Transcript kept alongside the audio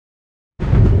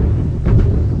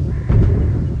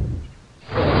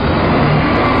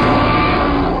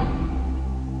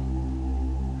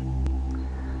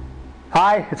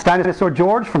Hi, it's Dinosaur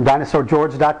George from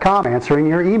dinosaurgeorge.com answering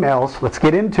your emails. Let's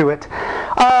get into it.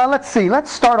 Let's see.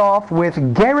 Let's start off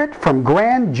with Garrett from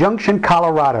Grand Junction,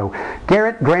 Colorado.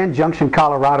 Garrett, Grand Junction,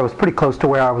 Colorado is pretty close to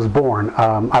where I was born.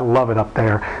 I love it up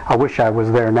there. I wish I was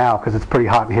there now because it's pretty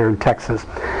hot here in Texas.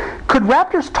 Could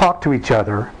raptors talk to each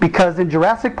other? Because in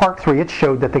Jurassic Park 3 it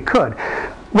showed that they could.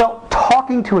 Well,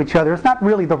 talking to each other is not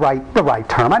really the right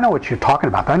term. I know what you're talking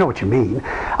about, but I know what you mean.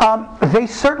 They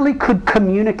certainly could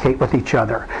communicate with each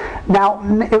other. Now,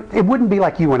 it wouldn't be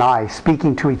like you and I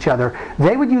speaking to each other.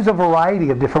 They would use a variety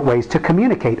of different ways to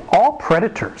communicate. All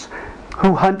predators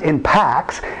who hunt in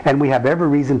packs, and we have every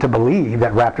reason to believe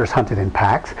that raptors hunted in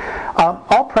packs,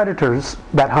 all predators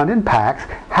that hunt in packs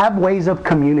have ways of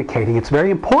communicating. It's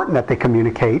very important that they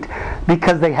communicate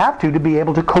because they have to be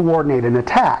able to coordinate an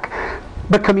attack.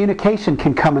 But communication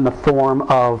can come in the form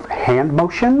of hand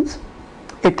motions.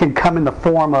 It can come in the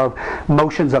form of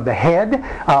motions of the head,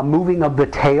 moving of the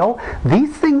tail.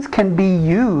 These things can be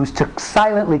used to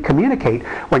silently communicate.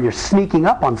 When you're sneaking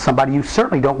up on somebody, you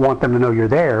certainly don't want them to know you're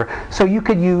there, so you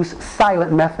could use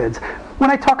silent methods.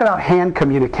 When I talk about hand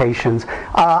communications,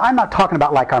 I'm not talking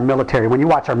about like our military. When you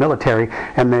watch our military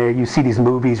and you see these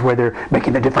movies where they're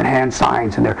making the different hand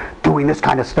signs and they're doing this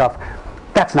kind of stuff,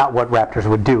 that's not what raptors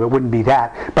would do. It wouldn't be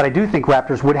that. But I do think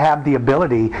raptors would have the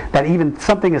ability that even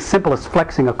something as simple as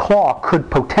flexing a claw could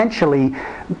potentially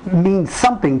mean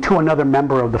something to another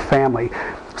member of the family.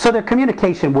 So their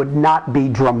communication would not be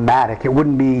dramatic. It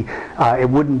wouldn't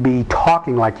be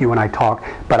talking like you and I talk.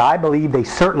 But I believe they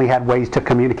certainly had ways to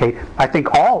communicate. I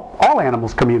think all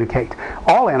animals communicate.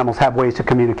 All animals have ways to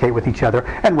communicate with each other,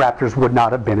 and raptors would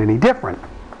not have been any different.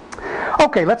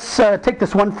 Okay, let's take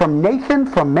this one from Nathan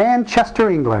from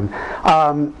Manchester, England.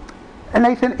 And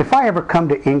Nathan, if I ever come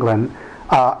to England,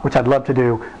 which I'd love to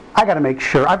do, I got to make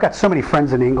sure. I've got so many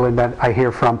friends in England that I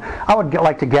hear from. I would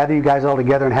like to gather you guys all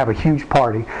together and have a huge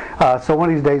party. So one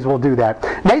of these days we'll do that.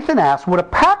 Nathan asks, would a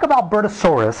pack of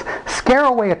Albertosaurus scare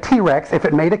away a T-Rex if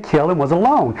it made a kill and was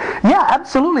alone? Yeah,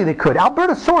 absolutely they could.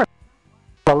 Albertosaurus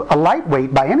is a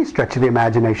lightweight by any stretch of the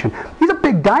imagination. He's a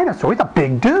big dinosaur. He's a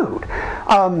big dude.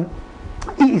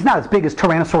 He's not as big as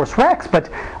Tyrannosaurus Rex, but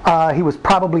he was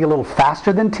probably a little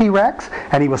faster than T-Rex,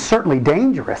 and he was certainly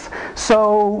dangerous.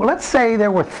 So let's say there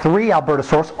were 3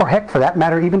 Albertosaurus, or heck, for that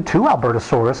matter, even 2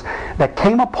 Albertosaurus, that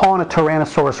came upon a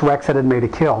Tyrannosaurus Rex that had made a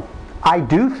kill. I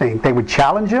do think they would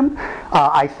challenge him.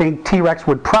 I think T-Rex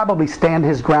would probably stand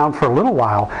his ground for a little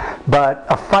while, but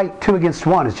a fight 2 against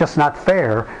 1 is just not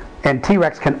fair. And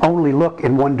T-Rex can only look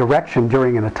in one direction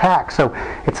during an attack, so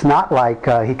it's not like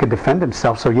he could defend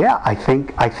himself. So yeah, I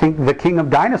think the king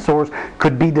of dinosaurs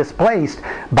could be displaced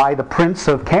by the Prince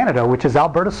of Canada, which is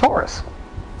Albertosaurus.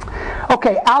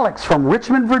 Okay, Alex from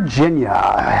Richmond, Virginia.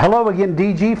 Hello again,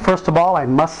 DG. First of all, I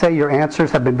must say your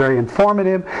answers have been very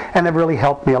informative and have really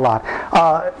helped me a lot.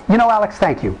 You know, Alex,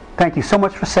 thank you. Thank you so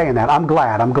much for saying that. I'm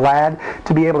glad. I'm glad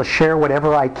to be able to share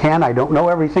whatever I can. I don't know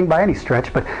everything by any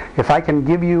stretch, but if I can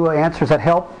give you answers that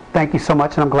help, thank you so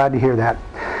much, and I'm glad to hear that.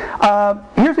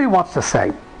 Here's what he wants to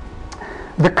say.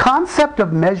 The concept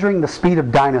of measuring the speed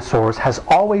of dinosaurs has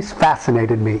always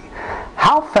fascinated me.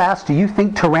 How fast do you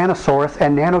think Tyrannosaurus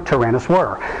and Nanotyrannus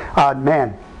were?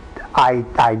 Man,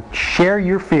 I share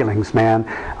your feelings, man.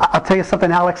 I'll tell you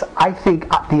something, Alex. I think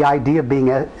the idea of being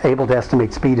able to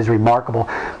estimate speed is remarkable.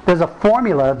 There's a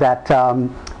formula that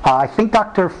I think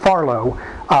Dr. Farlow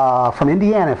from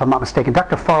Indiana, if I'm not mistaken.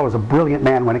 Dr. Farlow is a brilliant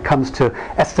man when it comes to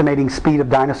estimating speed of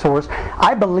dinosaurs.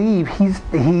 I believe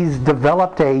he's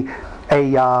developed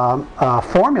a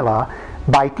formula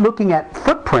by looking at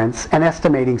footprints and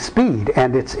estimating speed,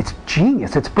 and it's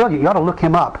genius. It's brilliant. You ought to look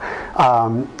him up.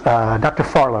 Dr.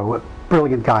 Farlow, a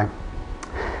brilliant guy.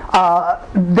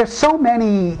 There's so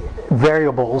many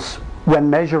variables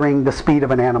when measuring the speed of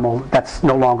an animal that's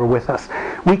no longer with us.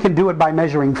 We can do it by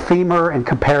measuring femur and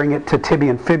comparing it to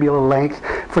tibia and fibula length.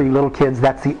 For you little kids,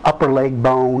 that's the upper leg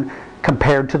bone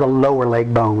compared to the lower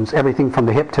leg bones. Everything from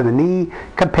the hip to the knee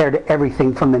compared to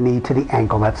everything from the knee to the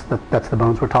ankle. That's the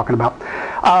bones we're talking about.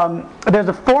 There's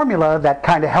a formula that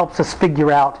kind of helps us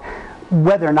figure out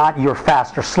whether or not you're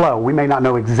fast or slow. We may not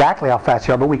know exactly how fast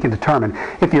you are, but we can determine.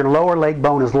 If your lower leg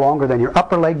bone is longer than your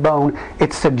upper leg bone,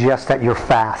 it suggests that you're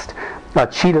fast. A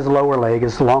cheetah's lower leg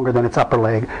is longer than its upper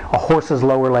leg. A horse's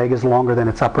lower leg is longer than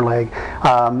its upper leg.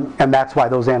 And that's why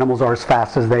those animals are as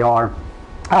fast as they are.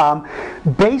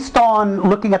 Based on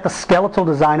looking at the skeletal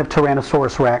design of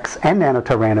Tyrannosaurus rex and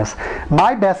Nanotyrannus,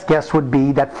 my best guess would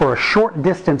be that for a short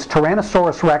distance,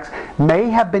 Tyrannosaurus rex may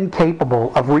have been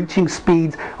capable of reaching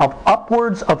speeds of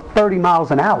upwards of 30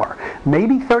 miles an hour,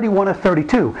 maybe 31 or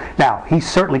 32. Now, he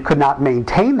certainly could not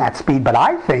maintain that speed, but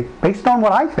I think, based on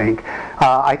what I think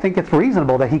it's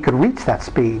reasonable that he could reach that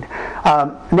speed.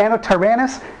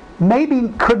 Nanotyrannus maybe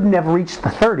couldn't have reached the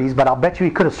 30s, but I'll bet you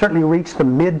he could have certainly reached the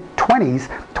mid-20s,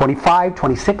 25,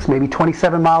 26, maybe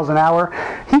 27 miles an hour.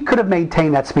 He could have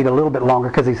maintained that speed a little bit longer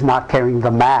because he's not carrying the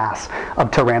mass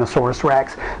of Tyrannosaurus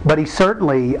rex, but he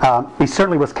certainly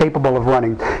was capable of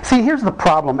running. See, here's the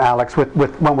problem, Alex, with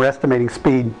when we're estimating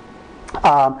speed.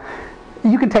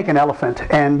 You can take an elephant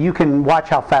and you can watch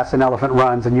how fast an elephant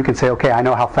runs, and you can say, okay, I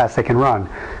know how fast they can run.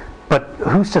 But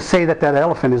who's to say that that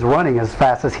elephant is running as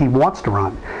fast as he wants to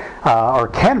run or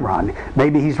can run?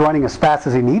 Maybe he's running as fast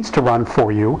as he needs to run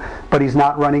for you, but he's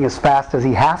not running as fast as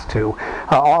he has to.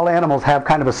 All animals have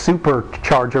kind of a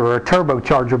supercharger or a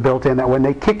turbocharger built in that when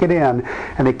they kick it in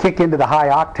and they kick into the high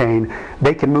octane,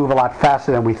 they can move a lot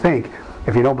faster than we think.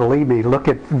 If you don't believe me, look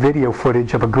at video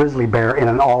footage of a grizzly bear in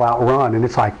an all-out run, and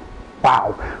it's like,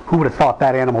 wow, who would have thought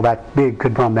that animal that big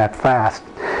could run that fast?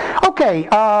 Okay,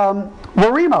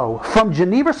 Werimo from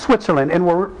Geneva, Switzerland. And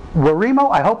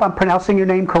Werimo, I hope I'm pronouncing your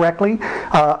name correctly.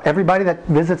 Everybody that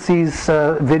visits these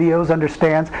videos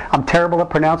understands I'm terrible at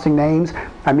pronouncing names.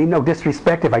 I mean no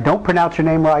disrespect if I don't pronounce your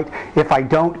name right. If I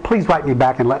don't, please write me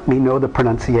back and let me know the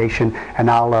pronunciation, and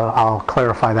I'll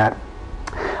clarify that.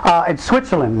 In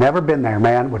Switzerland, never been there,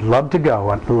 man. Would love to go.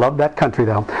 I love that country,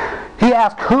 though. He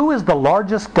asked, who is the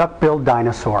largest duck-billed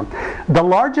dinosaur? The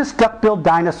largest duck-billed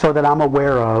dinosaur that I'm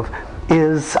aware of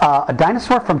is a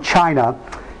dinosaur from China.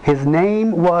 His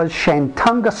name was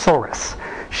Shantungosaurus.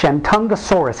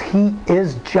 Shantungosaurus. He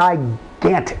is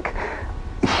gigantic.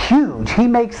 Huge. He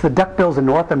makes the duckbills in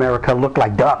North America look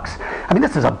like ducks. I mean,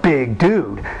 this is a big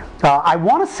dude. I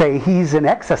want to say he's in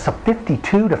excess of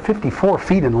 52 to 54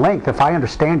 feet in length, if I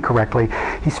understand correctly.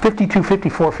 He's 52,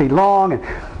 54 feet long, and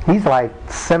he's like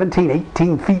 17,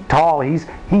 18 feet tall. He's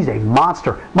a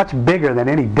monster, much bigger than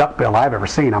any duckbill I've ever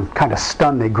seen. I'm kind of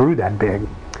stunned they grew that big.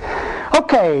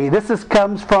 Okay, this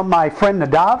comes from my friend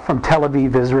Nadav from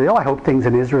Tel-aviv, Israel. I hope things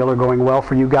in Israel are going well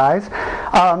for you guys.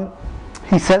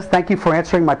 He says, thank you for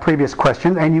answering my previous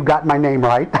question, and you got my name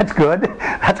right. That's good.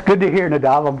 That's good to hear,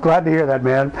 Nadav. I'm glad to hear that,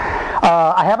 man.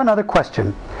 I have another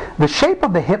question. The shape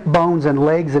of the hip bones and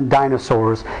legs in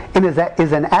dinosaurs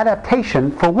is an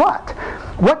adaptation for what?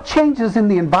 What changes in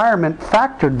the environment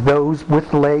factored those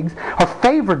with legs, or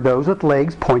favored those with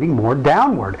legs pointing more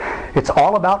downward? It's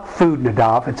all about food,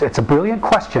 Nadav. It's a brilliant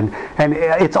question, and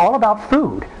it's all about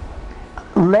food.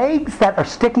 Legs that are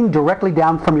sticking directly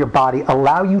down from your body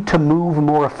allow you to move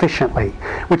more efficiently,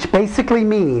 which basically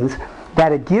means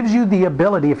that it gives you the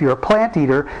ability, if you're a plant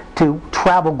eater, to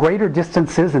travel greater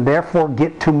distances and therefore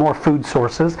get to more food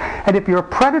sources. And if you're a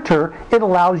predator, it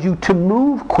allows you to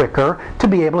move quicker to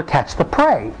be able to catch the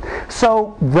prey.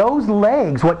 So those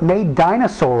legs, what made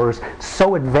dinosaurs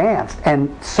so advanced and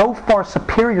so far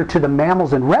superior to the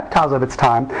mammals and reptiles of its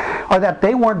time, are that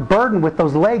they weren't burdened with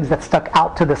those legs that stuck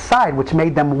out to the side, which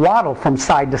made them waddle from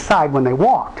side to side when they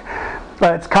walked.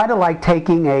 It's kind of like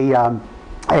taking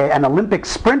an Olympic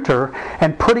sprinter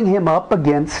and putting him up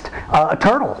against a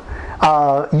turtle.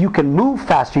 You can move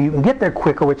faster, you can get there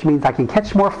quicker, which means I can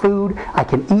catch more food, I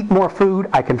can eat more food,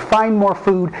 I can find more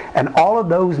food, and all of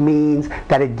those means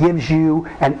that it gives you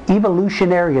an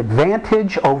evolutionary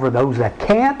advantage over those that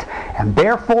can't, and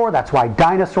therefore that's why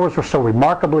dinosaurs were so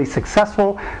remarkably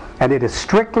successful. And it is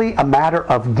strictly a matter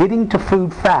of getting to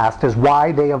food fast is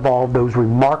why they evolved those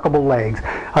remarkable legs.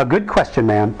 A good question,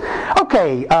 man.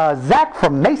 Okay, Zach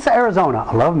from Mesa, Arizona.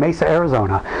 I love Mesa,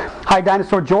 Arizona. Hi,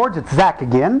 Dinosaur George. It's Zach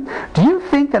again. Do you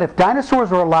think that if dinosaurs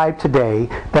were alive today,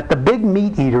 that the big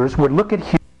meat eaters would look at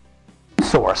humans as a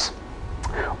source?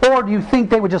 Or do you think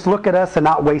they would just look at us and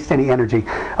not waste any energy?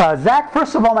 Zach,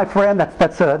 first of all, my friend,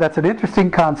 that's an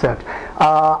interesting concept.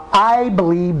 I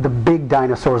believe the big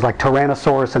dinosaurs like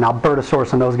Tyrannosaurus and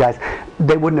Albertosaurus and those guys,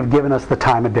 they wouldn't have given us the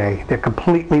time of day.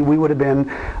 We would have been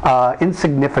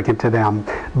insignificant to them.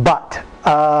 But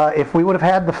if we would have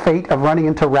had the fate of running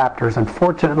into raptors,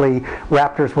 unfortunately,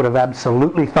 raptors would have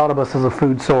absolutely thought of us as a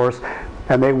food source,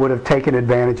 and they would have taken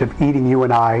advantage of eating you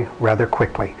and I rather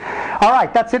quickly. All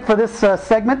right, that's it for this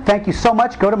segment. Thank you so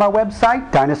much. Go to my website,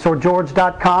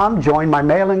 dinosaurgeorge.com. Join my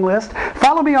mailing list.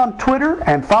 Follow me on Twitter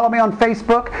and follow me on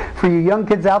Facebook. For you young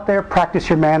kids out there, practice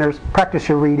your manners, practice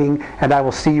your reading, and I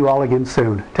will see you all again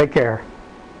soon. Take care.